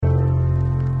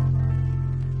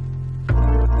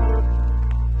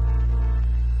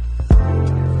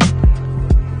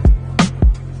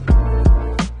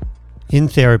In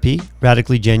therapy,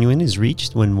 radically genuine is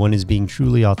reached when one is being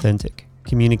truly authentic,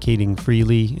 communicating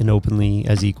freely and openly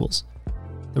as equals.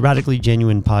 The Radically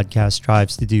Genuine podcast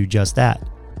strives to do just that.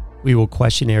 We will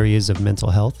question areas of mental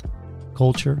health,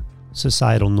 culture,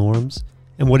 societal norms,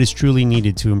 and what is truly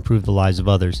needed to improve the lives of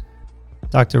others.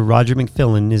 Dr. Roger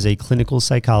McFillin is a clinical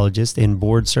psychologist and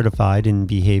board certified in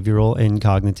behavioral and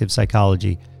cognitive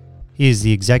psychology. He is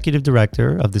the executive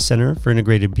director of the Center for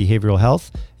Integrated Behavioral Health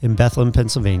in Bethlehem,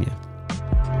 Pennsylvania.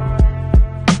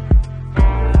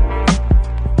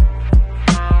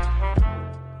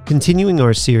 Continuing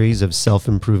our series of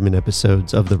self-improvement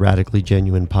episodes of the Radically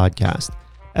Genuine podcast,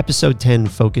 episode 10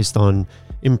 focused on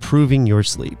improving your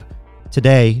sleep.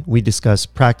 Today, we discuss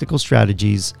practical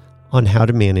strategies on how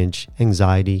to manage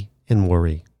anxiety and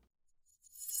worry.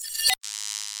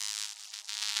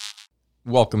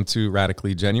 Welcome to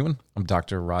Radically Genuine. I'm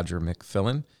Dr. Roger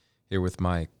McFillin, here with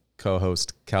my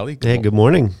co-host, Kelly. Hey, good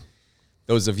morning.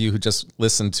 Those of you who just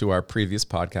listened to our previous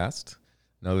podcast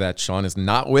know that Sean is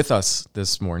not with us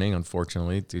this morning,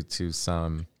 unfortunately, due to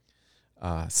some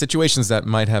situations that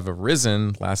might have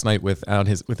arisen last night with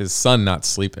his son not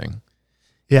sleeping.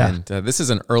 Yeah. And this is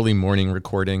an early morning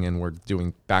recording, and we're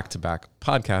doing back-to-back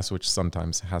podcasts, which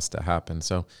sometimes has to happen.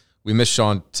 So we miss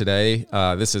Sean today.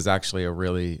 This is actually a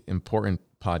really important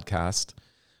podcast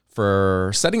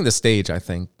for setting the stage, I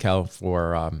think, Kel,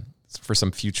 for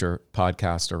some future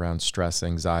podcasts around stress,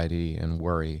 anxiety, and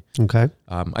worry. Okay.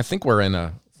 I think we're in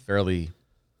a fairly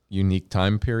unique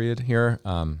time period here.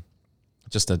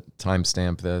 Just to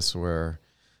timestamp this, we're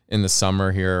in the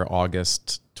summer here,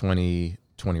 August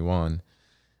 2021,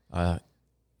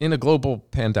 in a global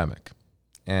pandemic.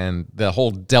 And the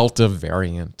whole Delta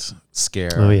variant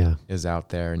scare is out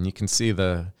there. And you can see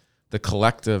the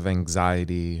collective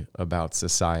anxiety about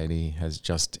society has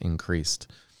just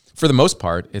increased. For the most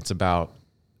part, it's about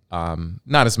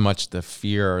not as much the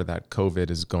fear that COVID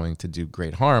is going to do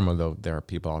great harm, although there are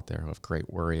people out there who have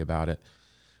great worry about it.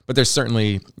 But there's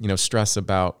certainly, stress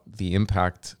about the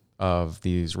impact of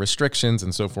these restrictions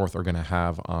and so forth are going to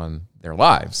have on their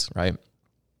lives, right?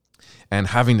 And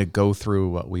having to go through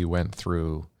what we went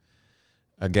through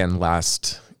again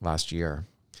last year.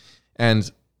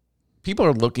 And people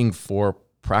are looking for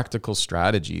practical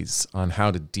strategies on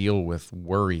how to deal with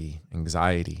worry,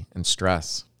 anxiety, and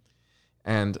stress.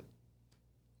 And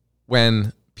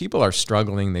when people are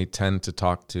struggling, they tend to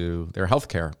talk to their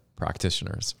healthcare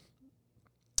practitioners.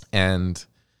 And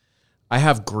I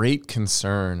have great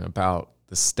concern about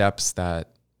the steps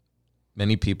that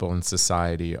many people in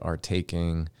society are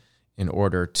taking in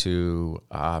order to,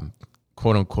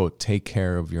 quote unquote, take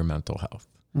care of your mental health.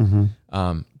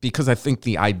 Mm-hmm. Because I think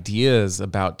the ideas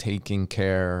about taking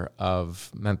care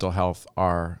of mental health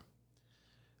are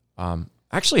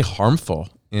actually harmful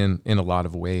in a lot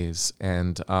of ways.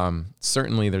 And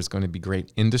certainly there's going to be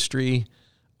great industry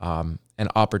and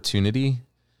opportunity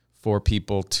for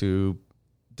people to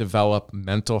develop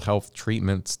mental health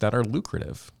treatments that are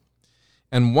lucrative.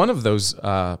 And one of those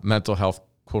mental health,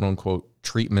 quote unquote,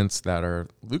 treatments that are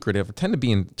lucrative tend to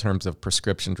be in terms of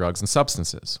prescription drugs and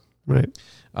substances. Right.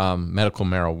 Medical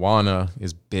marijuana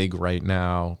is big right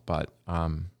now, but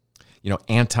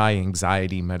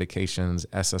anti-anxiety medications,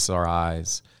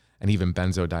 SSRIs, and even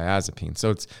benzodiazepine. So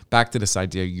it's back to this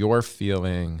idea: you're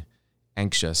feeling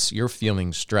anxious, you're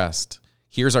feeling stressed.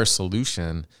 Here's our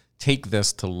solution: take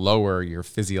this to lower your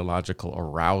physiological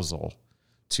arousal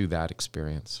to that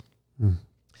experience.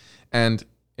 And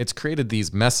it's created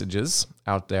these messages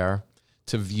out there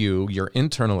to view your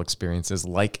internal experiences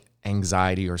like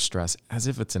anxiety or stress as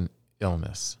if it's an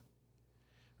illness,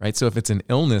 right? So if it's an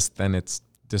illness, then it's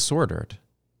disordered.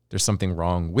 There's something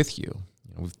wrong with you.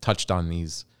 We've touched on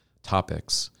these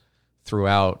topics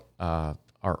throughout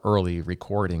our early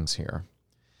recordings here.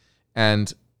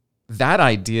 And that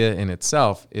idea in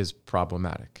itself is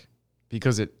problematic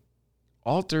because it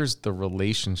alters the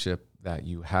relationship that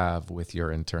you have with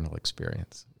your internal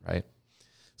experience, right?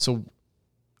 So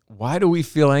why do we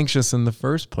feel anxious in the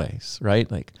first place, right?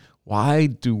 Like, why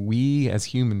do we as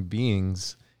human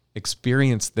beings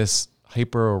experience this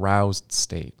hyper-aroused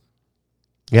state?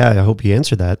 Yeah, I hope you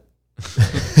answer that.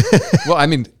 Well, I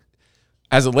mean,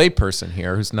 as a layperson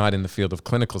here who's not in the field of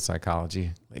clinical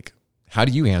psychology, like, how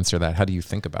do you answer that? How do you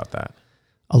think about that?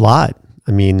 A lot.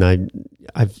 I mean,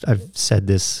 I've said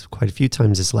this quite a few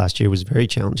times. This last year was very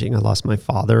challenging. I lost my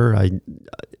father. I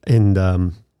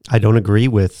don't agree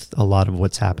with a lot of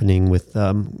what's happening with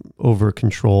over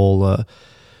control,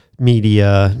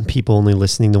 media, people only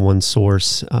listening to one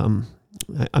source. I'm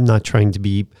not trying to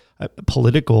be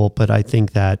political, but I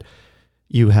think that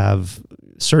you have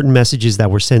certain messages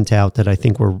that were sent out that I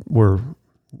think were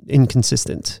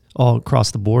inconsistent all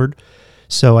across the board.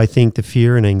 So I think the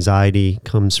fear and anxiety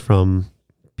comes from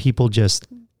people just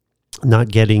not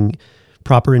getting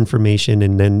proper information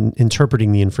and then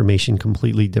interpreting the information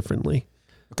completely differently.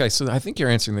 Okay, so I think you're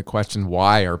answering the question,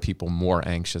 why are people more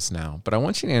anxious now? But I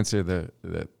want you to answer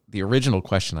the original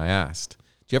question I asked.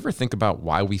 Do you ever think about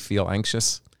why we feel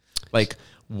anxious? Like,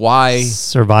 why?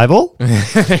 Survival?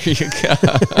 There you go.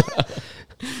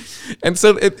 And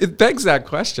so it begs that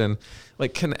question,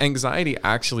 like, can anxiety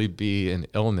actually be an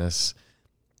illness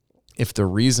if the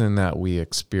reason that we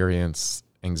experience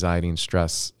anxiety and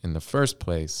stress in the first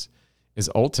place is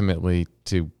ultimately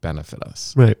to benefit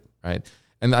us? Right. Right.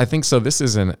 And I think so. This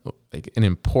is an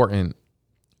important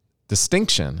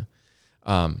distinction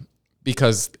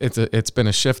because it's been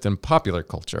a shift in popular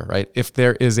culture, right? If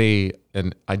there is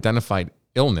an identified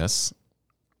illness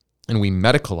and we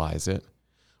medicalize it,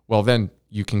 well, then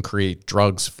you can create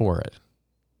drugs for it.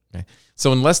 Okay?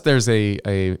 So unless there's a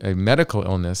medical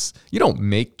illness, you don't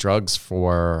make drugs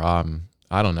for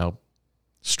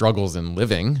struggles in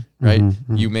living, right?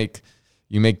 Mm-hmm.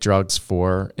 You make drugs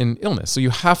for an illness. So you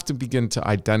have to begin to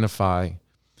identify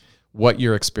what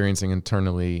you're experiencing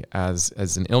internally as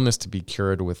an illness to be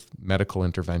cured with medical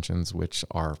interventions, which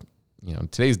are, in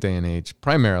today's day and age,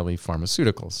 primarily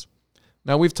pharmaceuticals.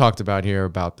 Now, we've talked about here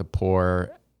about the poor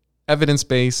evidence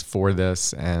base for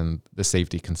this and the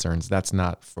safety concerns. That's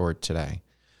not for today.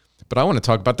 But I want to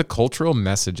talk about the cultural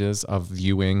messages of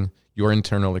viewing your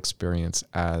internal experience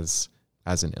as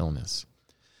an illness.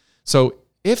 So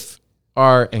if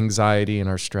our anxiety and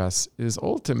our stress is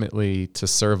ultimately to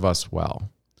serve us well,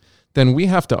 then we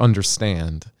have to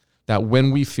understand that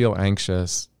when we feel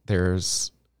anxious,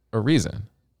 there's a reason,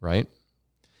 right?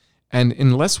 And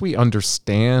unless we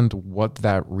understand what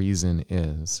that reason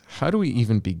is, how do we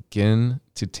even begin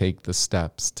to take the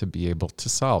steps to be able to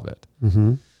solve it?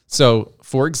 Mm-hmm. So,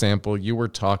 for example, you were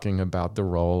talking about the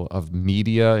role of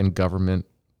media and government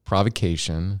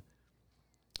provocation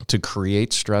to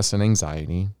create stress and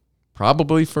anxiety,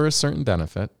 probably for a certain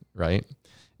benefit, right?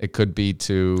 It could be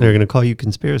to... They're going to call you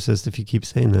conspiracist if you keep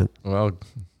saying that. Well,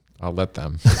 I'll let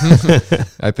them.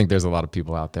 I think there's a lot of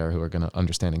people out there who are going to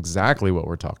understand exactly what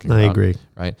we're talking about. I agree.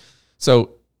 Right?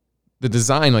 So the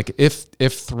design, like if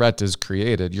threat is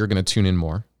created, you're going to tune in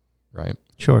more, right?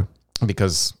 Sure.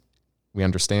 Because we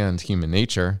understand human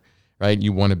nature, right?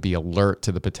 You want to be alert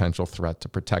to the potential threat to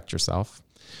protect yourself.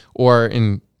 Or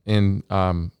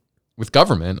with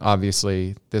government,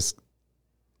 obviously, this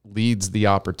leads the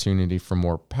opportunity for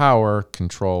more power,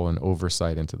 control, and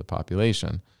oversight into the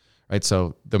population, right?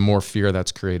 So the more fear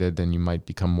that's created, then you might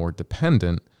become more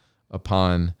dependent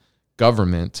upon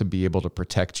government to be able to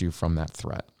protect you from that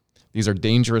threat. These are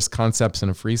dangerous concepts in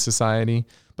a free society,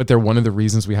 but they're one of the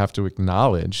reasons we have to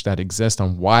acknowledge that exist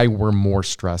on why we're more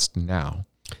stressed now.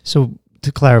 So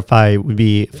to clarify, it would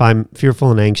be if I'm fearful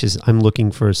and anxious, I'm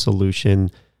looking for a solution.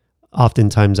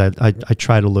 Oftentimes I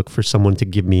try to look for someone to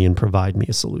give me and provide me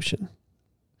a solution.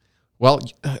 Well,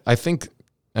 I think,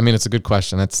 it's a good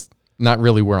question. That's not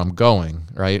really where I'm going,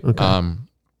 right? Okay.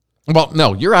 Well,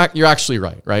 no, you're actually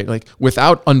right? Like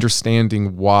without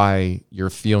understanding why you're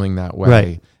feeling that way,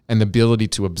 right, and the ability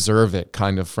to observe it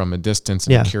kind of from a distance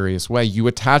in a curious way, you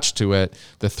attach to it.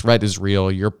 The threat is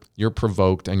real. You're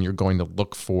provoked, and you're going to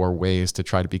look for ways to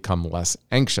try to become less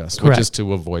anxious, correct, which is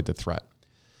to avoid the threat.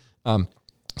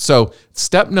 So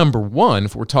step number one,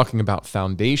 if we're talking about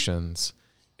foundations,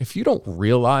 if you don't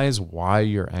realize why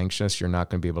you're anxious, you're not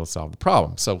going to be able to solve the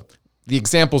problem. So the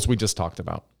examples we just talked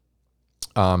about,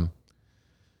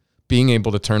 being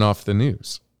able to turn off the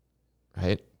news,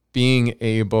 right? Being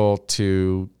able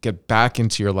to get back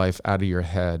into your life out of your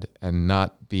head and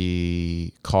not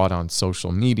be caught on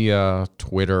social media,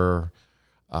 Twitter,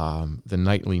 the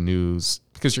nightly news,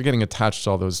 because you're getting attached to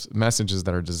all those messages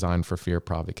that are designed for fear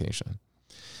provocation.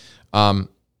 And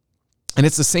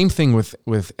it's the same thing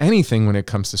with anything when it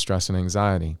comes to stress and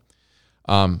anxiety.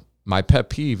 My pet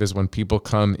peeve is when people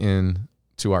come in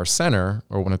to our center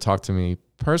or want to talk to me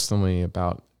personally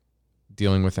about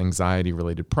dealing with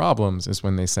anxiety-related problems is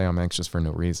when they say, I'm anxious for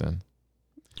no reason.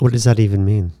 What does that even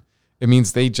mean? It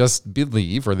means they just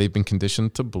believe, or they've been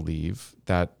conditioned to believe,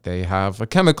 that they have a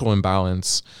chemical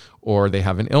imbalance or they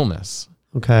have an illness.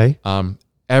 Okay.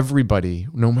 Everybody,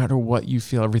 no matter what you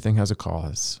feel, everything has a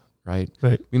cause, right?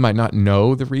 Right. We might not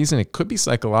know the reason. It could be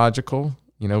psychological,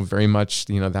 very much,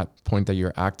 that point that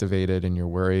you're activated and you're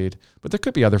worried. But there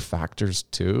could be other factors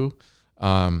too.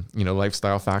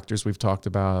 Lifestyle factors we've talked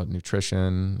about,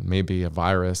 nutrition, maybe a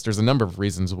virus. There's a number of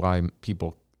reasons why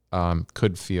people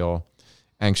could feel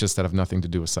anxious that have nothing to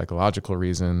do with psychological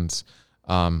reasons.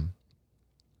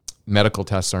 medical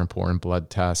tests are important, blood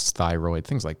tests, thyroid,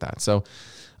 things like that. So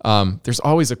there's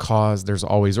always a cause. There's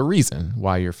always a reason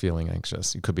why you're feeling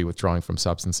anxious. You could be withdrawing from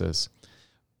substances.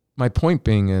 My point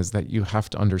being is that you have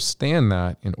to understand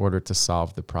that in order to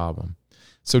solve the problem.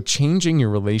 So changing your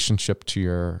relationship to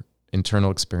your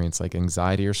internal experience, like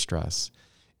anxiety or stress,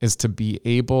 is to be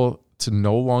able to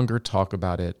no longer talk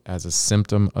about it as a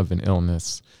symptom of an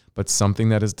illness, but something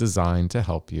that is designed to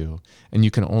help you. And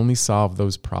you can only solve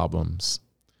those problems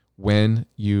when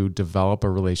you develop a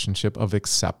relationship of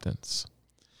acceptance.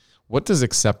 What does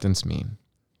acceptance mean?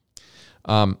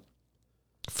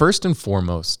 First and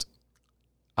foremost,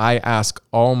 I ask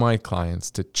all my clients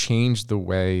to change the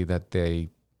way that they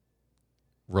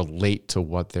relate to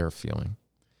what they're feeling.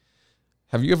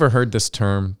 Have you ever heard this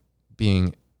term,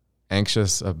 being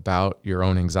anxious about your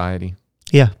own anxiety?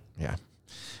 Yeah. Yeah.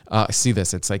 I see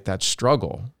this. It's like that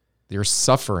struggle. You're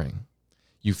suffering.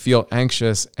 You feel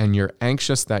anxious, and you're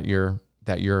anxious that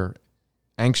you're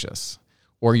anxious,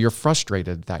 or you're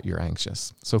frustrated that you're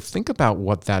anxious. So think about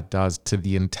what that does to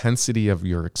the intensity of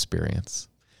your experience.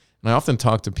 And I often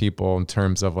talk to people in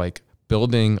terms of like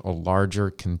building a larger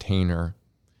container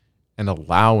and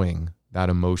allowing that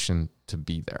emotion to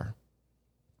be there.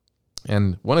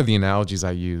 And one of the analogies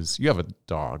I use, you have a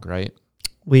dog, right?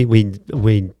 We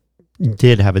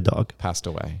did have a dog. Passed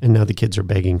away. And now the kids are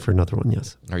begging for another one,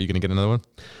 yes. Are you going to get another one?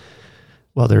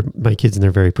 Well, they're my kids, and they're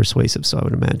very persuasive, so I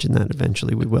would imagine that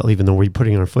eventually we will. Even though we're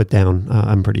putting our foot down,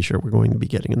 I'm pretty sure we're going to be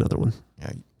getting another one.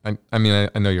 Yeah, I mean,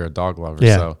 I know you're a dog lover,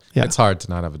 so it's hard to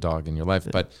not have a dog in your life.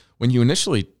 Yeah. But when you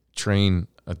initially train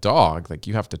a dog, like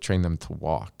you have to train them to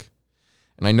walk.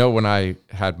 And I know when I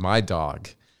had my dog,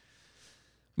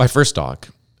 my first dog,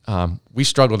 we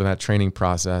struggled in that training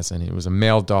process, and it was a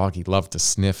male dog. He loved to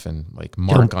sniff and like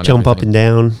mark on jump up and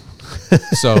down.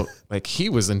 So like he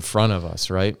was in front of us,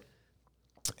 right?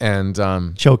 And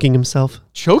choking himself,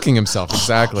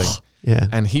 exactly. Yeah.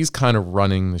 And he's kind of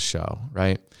running the show,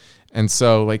 right? And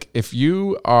so like if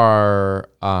you are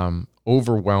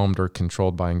overwhelmed or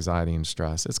controlled by anxiety and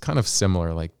stress, it's kind of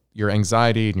similar. Like your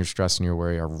anxiety and your stress and your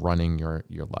worry are running your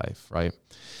life, right?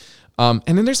 And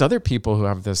then there's other people who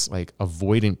have this like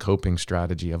avoidant coping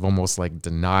strategy of almost like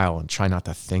denial and try not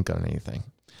to think on anything.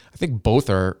 I think both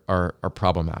are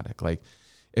problematic. Like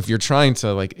if you're trying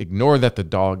to like ignore that the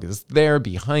dog is there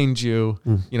behind you,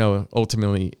 you know,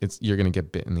 ultimately you're going to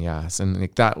get bit in the ass. And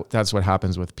like that's what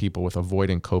happens with people with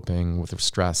avoidant coping with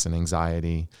stress and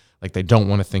anxiety. Like they don't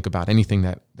want to think about anything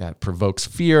that provokes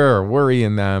fear or worry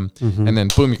in them. And then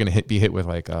boom, you're going to be hit with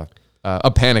like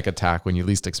a panic attack when you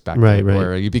least expect it,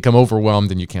 where you become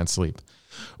overwhelmed and you can't sleep.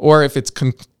 Or if it's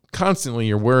constantly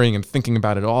you're worrying and thinking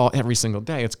about it all every single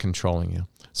day, it's controlling you.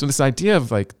 So this idea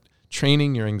of like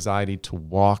training your anxiety to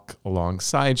walk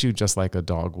alongside you just like a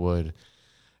dog would,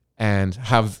 and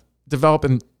develop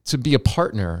to be a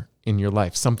partner in your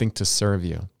life, something to serve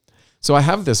you. So I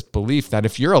have this belief that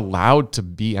if you're allowed to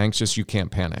be anxious, you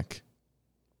can't panic.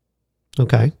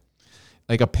 Okay.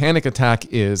 Like a panic attack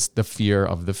is the fear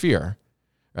of the fear,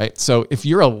 right? So if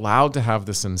you're allowed to have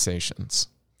the sensations,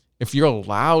 if you're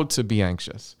allowed to be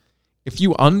anxious, if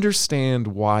you understand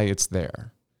why it's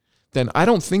there, then I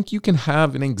don't think you can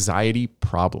have an anxiety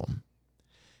problem.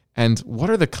 And what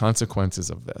are the consequences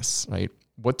of this, right?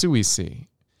 What do we see?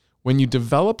 When you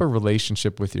develop a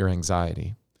relationship with your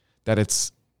anxiety, that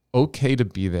it's okay to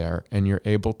be there and you're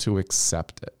able to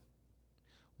accept it,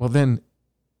 well, then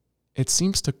it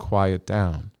seems to quiet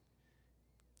down.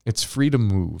 It's free to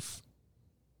move,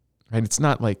 right? It's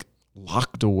not like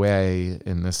locked away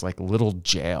in this like little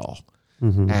jail.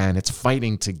 And it's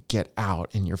fighting to get out,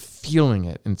 and you're feeling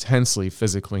it intensely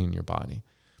physically in your body.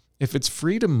 If it's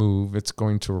free to move, it's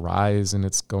going to rise and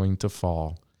it's going to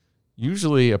fall,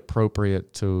 usually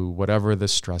appropriate to whatever the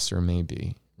stressor may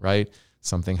be, right?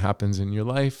 Something happens in your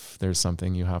life. There's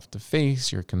something you have to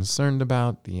face. You're concerned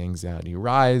about. The anxiety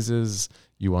rises.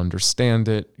 You understand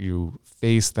it. You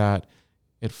face that.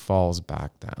 It falls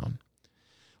back down.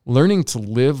 Learning to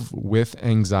live with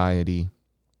anxiety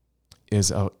is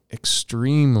an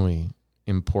extremely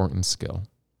important skill,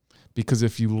 because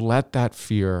if you let that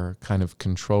fear kind of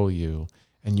control you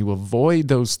and you avoid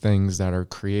those things that are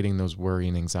creating those worry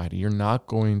and anxiety, you're not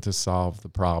going to solve the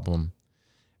problem,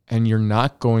 and you're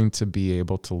not going to be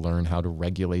able to learn how to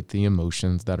regulate the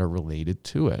emotions that are related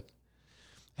to it.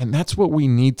 And that's what we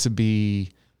need to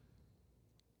be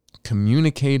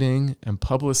communicating and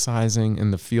publicizing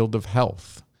in the field of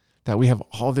health, that we have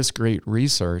all this great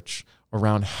research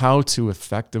around how to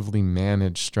effectively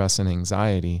manage stress and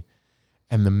anxiety,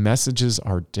 and the messages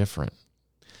are different.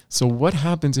 So what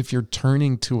happens if you're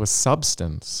turning to a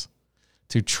substance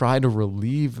to try to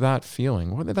relieve that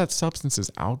feeling, whether that substance is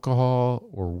alcohol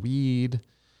or weed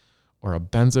or a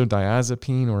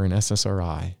benzodiazepine or an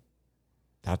SSRI.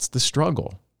 That's the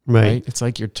struggle, right? It's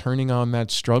like you're turning on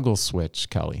that struggle switch,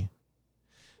 Kelly,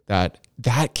 that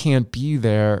can't be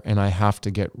there and I have to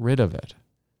get rid of it.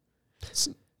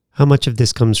 How much of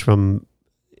this comes from,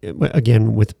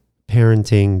 again, with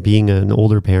parenting, being an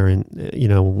older parent,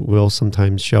 we'll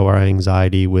sometimes show our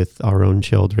anxiety with our own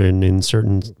children in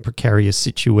certain precarious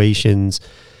situations.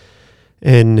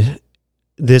 And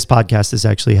this podcast has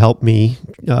actually helped me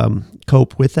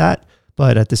cope with that.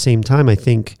 But at the same time, I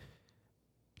think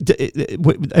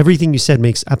everything you said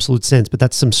makes absolute sense, but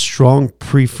that's some strong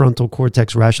prefrontal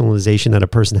cortex rationalization that a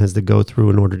person has to go through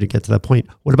in order to get to that point.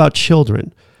 What about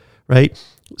children, right?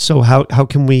 So how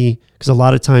can we, because a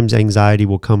lot of times anxiety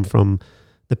will come from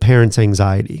the parent's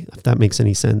anxiety, if that makes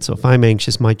any sense. So if I'm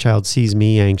anxious, my child sees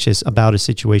me anxious about a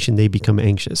situation, they become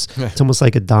anxious. It's almost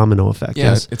like a domino effect.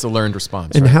 Yeah, yes? It's a learned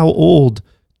response. And how old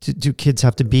do kids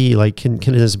have to be? Like, can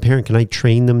as a parent, can I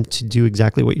train them to do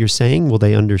exactly what you're saying? Will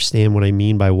they understand what I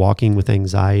mean by walking with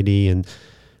anxiety? And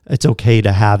it's okay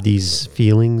to have these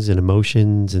feelings and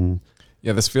emotions. And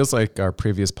yeah, this feels like our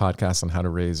previous podcast on how to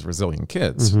raise resilient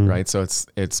kids, right? So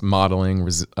it's modeling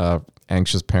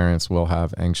anxious parents will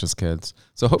have anxious kids.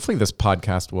 So hopefully this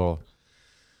podcast will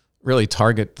really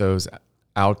target those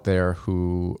out there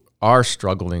who are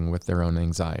struggling with their own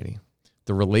anxiety.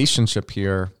 The relationship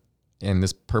here and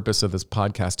this purpose of this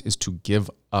podcast is to give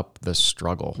up the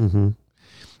struggle.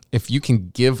 If you can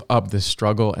give up the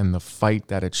struggle and the fight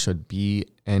that it should be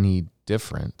any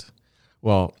different,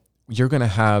 well, you're going to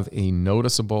have a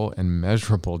noticeable and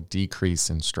measurable decrease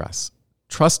in stress.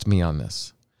 Trust me on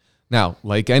this. Now,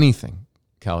 like anything,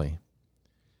 Kelly,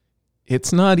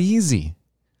 it's not easy.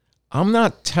 I'm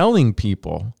not telling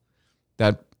people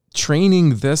that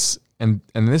training this and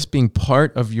this being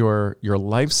part of your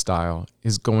lifestyle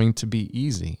is going to be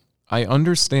easy. I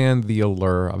understand the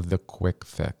allure of the quick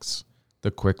fix,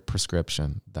 the quick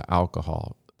prescription, the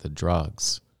alcohol, the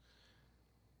drugs.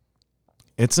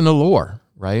 It's an allure,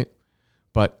 right?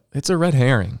 But it's a red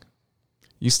herring.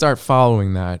 You start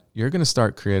following that, you're going to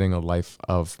start creating a life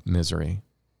of misery.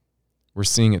 We're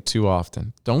seeing it too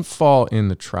often. Don't fall in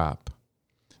the trap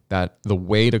that the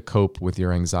way to cope with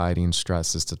your anxiety and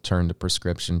stress is to turn to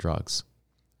prescription drugs.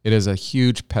 It is a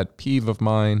huge pet peeve of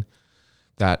mine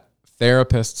that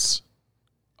therapists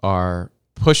are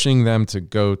pushing them to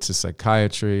go to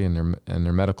psychiatry and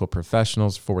their medical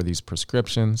professionals for these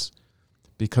prescriptions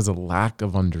because of lack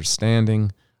of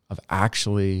understanding of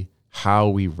actually how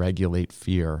we regulate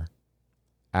fear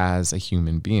as a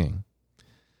human being.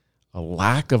 A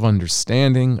lack of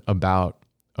understanding about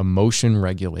emotion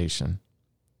regulation.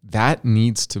 That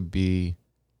needs to be,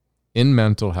 in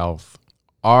mental health,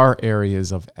 our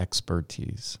areas of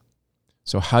expertise.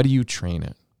 So how do you train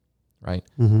it, right?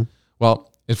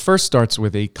 Well, it first starts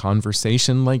with a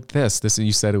conversation like this.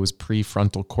 You said it was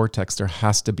prefrontal cortex. There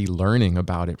has to be learning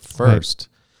about it first.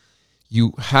 Right.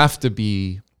 You have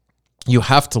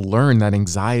to learn that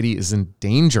anxiety isn't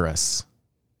dangerous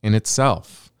in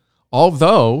itself.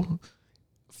 Although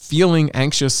feeling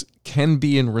anxious can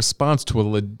be in response to a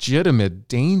legitimate,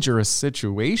 dangerous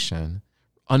situation,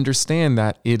 understand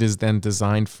that it is then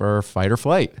designed for fight or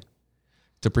flight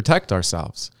to protect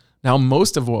ourselves. Now,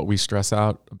 most of what we stress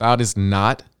out about is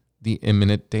not the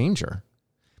imminent danger,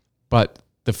 but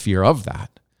the fear of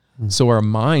that. So our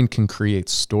mind can create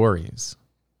stories.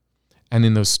 And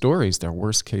in those stories, they're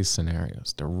worst case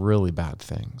scenarios. They're really bad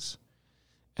things.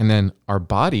 And then our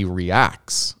body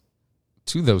reacts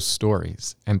to those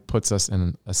stories and puts us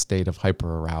in a state of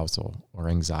hyperarousal or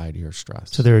anxiety or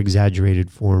stress. So they're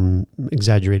exaggerated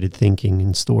thinking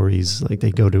and stories, like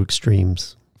they go to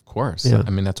extremes. Of course. Yeah.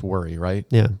 I mean, that's worry, right?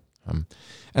 Yeah.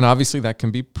 And obviously that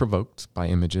can be provoked by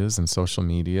images and social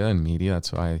media and media.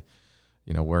 That's why,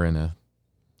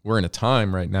 we're in a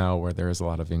time right now where there is a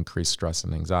lot of increased stress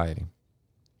and anxiety.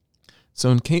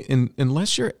 So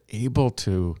unless you're able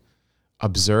to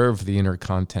observe the inner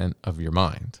content of your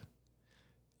mind,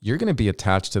 you're going to be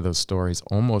attached to those stories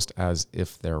almost as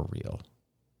if they're real.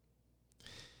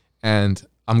 And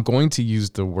I'm going to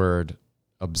use the word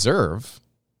observe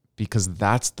because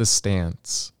that's the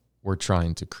stance we're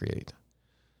trying to create.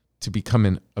 To become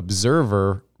an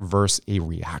observer versus a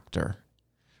reactor.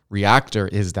 Reactor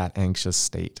is that anxious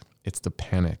state. It's the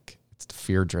panic. It's the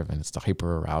fear-driven. It's the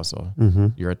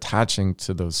hyperarousal. You're attaching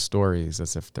to those stories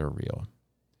as if they're real.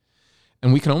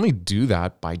 And we can only do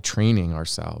that by training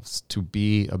ourselves to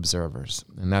be observers.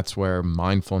 And that's where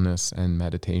mindfulness and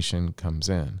meditation comes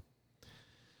in.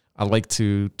 I like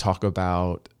to talk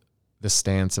about the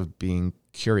stance of being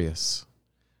curious.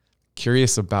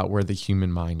 curious about where the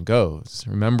human mind goes.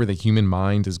 Remember, the human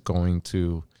mind is going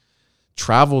to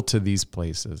travel to these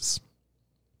places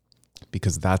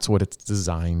because that's what it's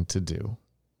designed to do.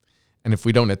 And if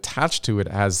we don't attach to it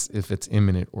as if it's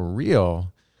imminent or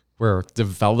real, we're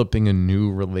developing a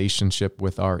new relationship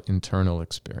with our internal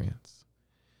experience.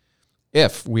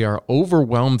 If we are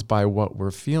overwhelmed by what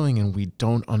we're feeling and we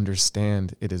don't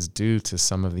understand it is due to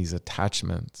some of these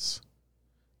attachments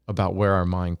about where our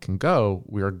mind can go,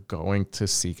 we are going to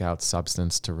seek out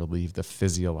substance to relieve the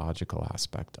physiological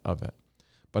aspect of it.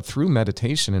 But through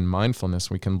meditation and mindfulness,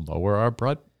 we can lower our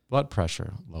blood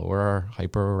pressure, lower our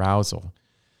hyperarousal,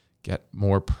 get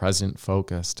more present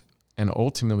focused, and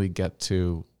ultimately get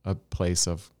to a place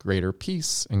of greater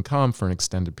peace and calm for an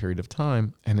extended period of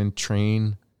time, and then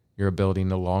train your ability in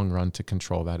the long run to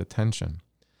control that attention.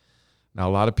 Now,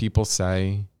 a lot of people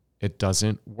say it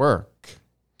doesn't work.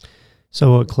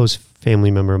 So a close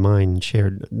family member of mine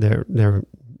shared their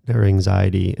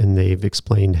anxiety, and they've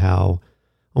explained how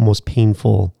almost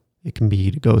painful it can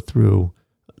be to go through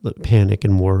panic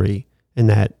and worry, and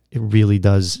that it really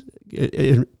does,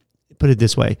 put it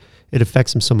this way, it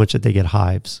affects them so much that they get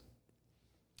hives.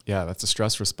 Yeah, that's a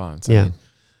stress response. Yeah.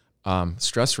 I mean,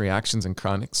 stress reactions and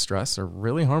chronic stress are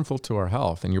really harmful to our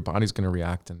health, and your body's going to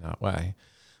react in that way.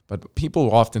 But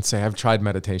people often say, I've tried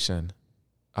meditation,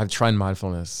 I've tried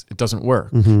mindfulness, it doesn't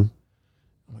work. Mm-hmm.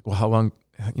 I'm like, well, how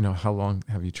long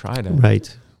have you tried it?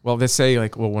 Right. Well, they say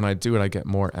like, well, when I do it, I get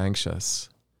more anxious.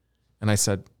 And I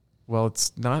said, well,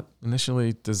 it's not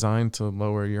initially designed to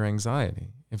lower your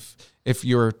anxiety. If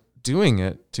you're doing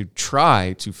it to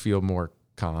try to feel more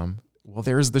calm, well,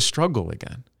 there's the struggle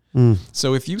again.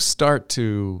 So if you start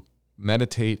to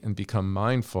meditate and become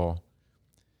mindful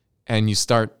and you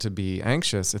start to be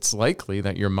anxious, it's likely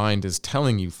that your mind is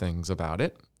telling you things about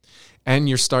it, and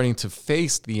you're starting to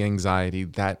face the anxiety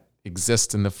that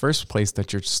exists in the first place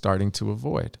that you're starting to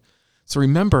avoid. So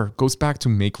remember, it goes back to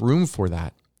make room for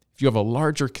that. If you have a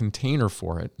larger container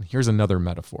for it, here's another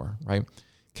metaphor, right?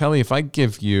 Kelly, if I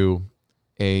give you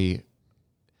a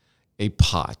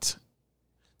pot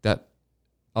that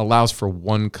allows for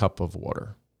 1 cup of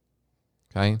water,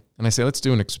 okay? And I say, let's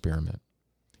do an experiment.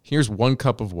 Here's 1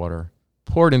 cup of water,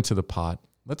 pour it into the pot.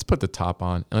 Let's put the top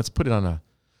on, and let's put it on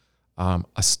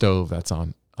a stove that's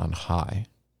on high.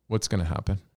 What's going to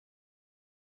happen?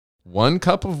 1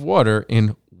 cup of water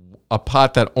in a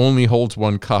pot that only holds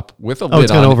 1 cup with a lid on it. Oh,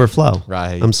 it's going to overflow.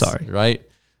 Right. I'm sorry. Right?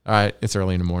 All right. It's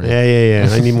early in the morning. Yeah.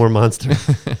 I need more Monster.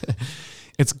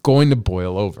 It's going to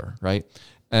boil over, right?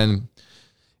 And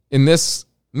in this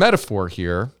metaphor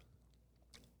here,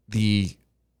 the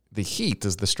heat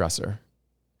is the stressor.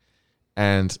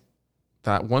 And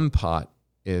that 1 pot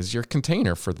is your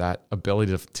container for that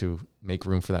ability to make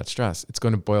room for that stress. It's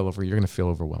going to boil over. You're going to feel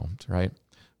overwhelmed, right?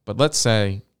 But let's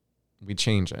say we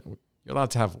change it. You're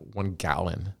allowed to have 1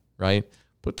 gallon, right?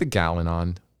 Put the gallon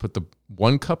on, put the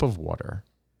 1 cup of water,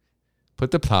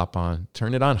 put the top on,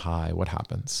 turn it on high. What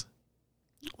happens?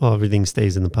 Well, everything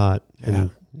stays in the pot.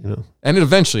 And, and it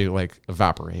eventually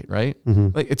evaporate, right?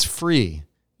 Mm-hmm. It's free,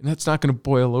 and it's not going to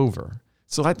boil over.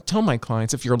 So I tell my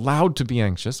clients, if you're allowed to be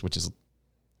anxious, which is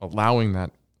allowing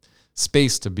that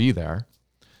space to be there,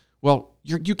 well,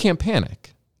 you can't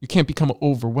panic. You can't become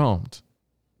overwhelmed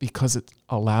because it's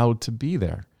allowed to be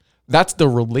there. That's the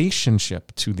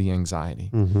relationship to the anxiety.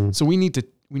 Mm-hmm. So we need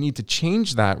to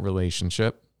change that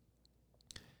relationship.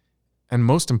 And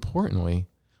most importantly,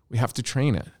 we have to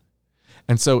train it.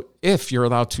 And so if you're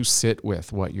allowed to sit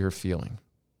with what you're feeling,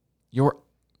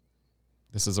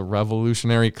 this is a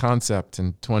revolutionary concept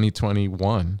in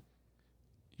 2021.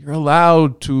 You're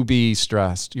allowed to be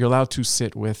stressed. You're allowed to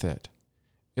sit with it.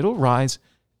 It'll rise.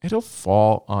 It'll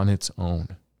fall on its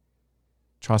own.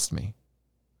 Trust me.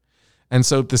 And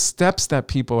so the steps that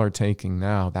people are taking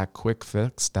now, that quick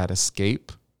fix, that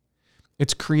escape,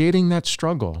 it's creating that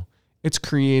struggle. It's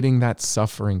creating that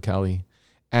suffering, Kelly.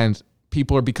 And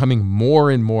people are becoming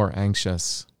more and more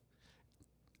anxious.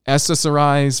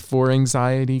 SSRIs for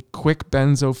anxiety, quick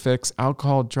benzo fix,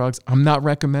 alcohol, drugs. I'm not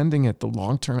recommending it. The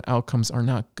long-term outcomes are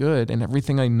not good. And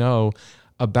everything I know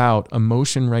about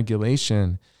emotion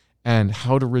regulation and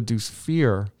how to reduce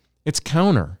fear, it's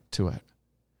counter to it.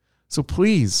 So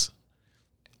please,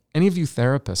 any of you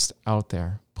therapists out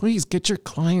there, please get your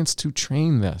clients to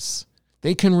train this.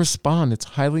 They can respond. It's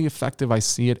highly effective. I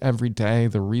see it every day.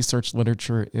 The research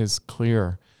literature is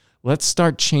clear. Let's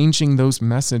start changing those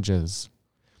messages.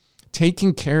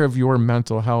 Taking care of your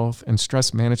mental health and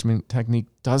stress management technique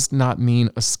does not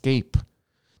mean escape,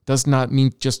 does not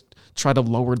mean just try to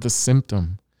lower the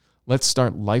symptom. Let's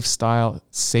start lifestyle,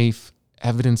 safe,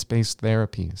 evidence-based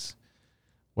therapies.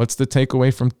 What's the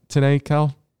takeaway from today,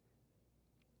 Kel?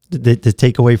 the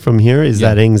takeaway from here is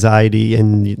Yeah. that anxiety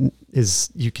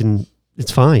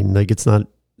it's fine. Like it's not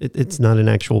an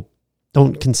actual,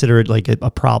 don't consider it like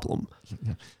a problem,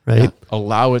 right? Yeah.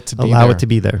 Allow it to be Allow there. it to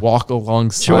be there. Walk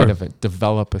alongside Sure. of it.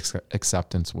 Develop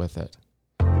acceptance with it.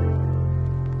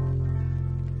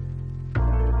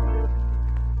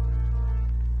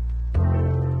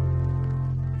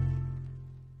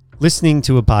 Listening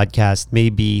to a podcast may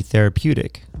be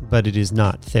therapeutic, but it is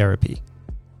not therapy.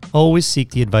 Always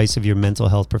seek the advice of your mental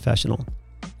health professional.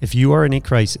 If you are in a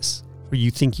crisis or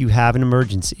you think you have an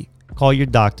emergency, call your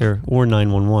doctor or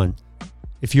 911.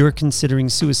 If you are considering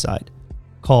suicide,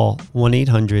 call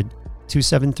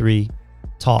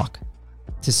 1-800-273-TALK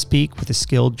to speak with a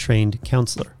skilled, trained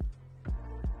counselor.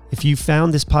 If you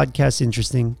found this podcast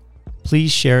interesting,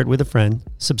 please share it with a friend,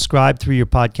 subscribe through your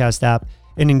podcast app,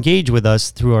 and engage with us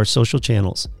through our social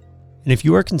channels. And if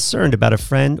you are concerned about a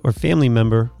friend or family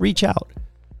member, reach out.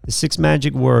 The 6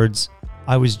 magic words,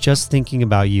 "I was just thinking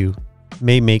about you,"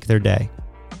 may make their day.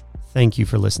 Thank you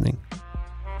for listening.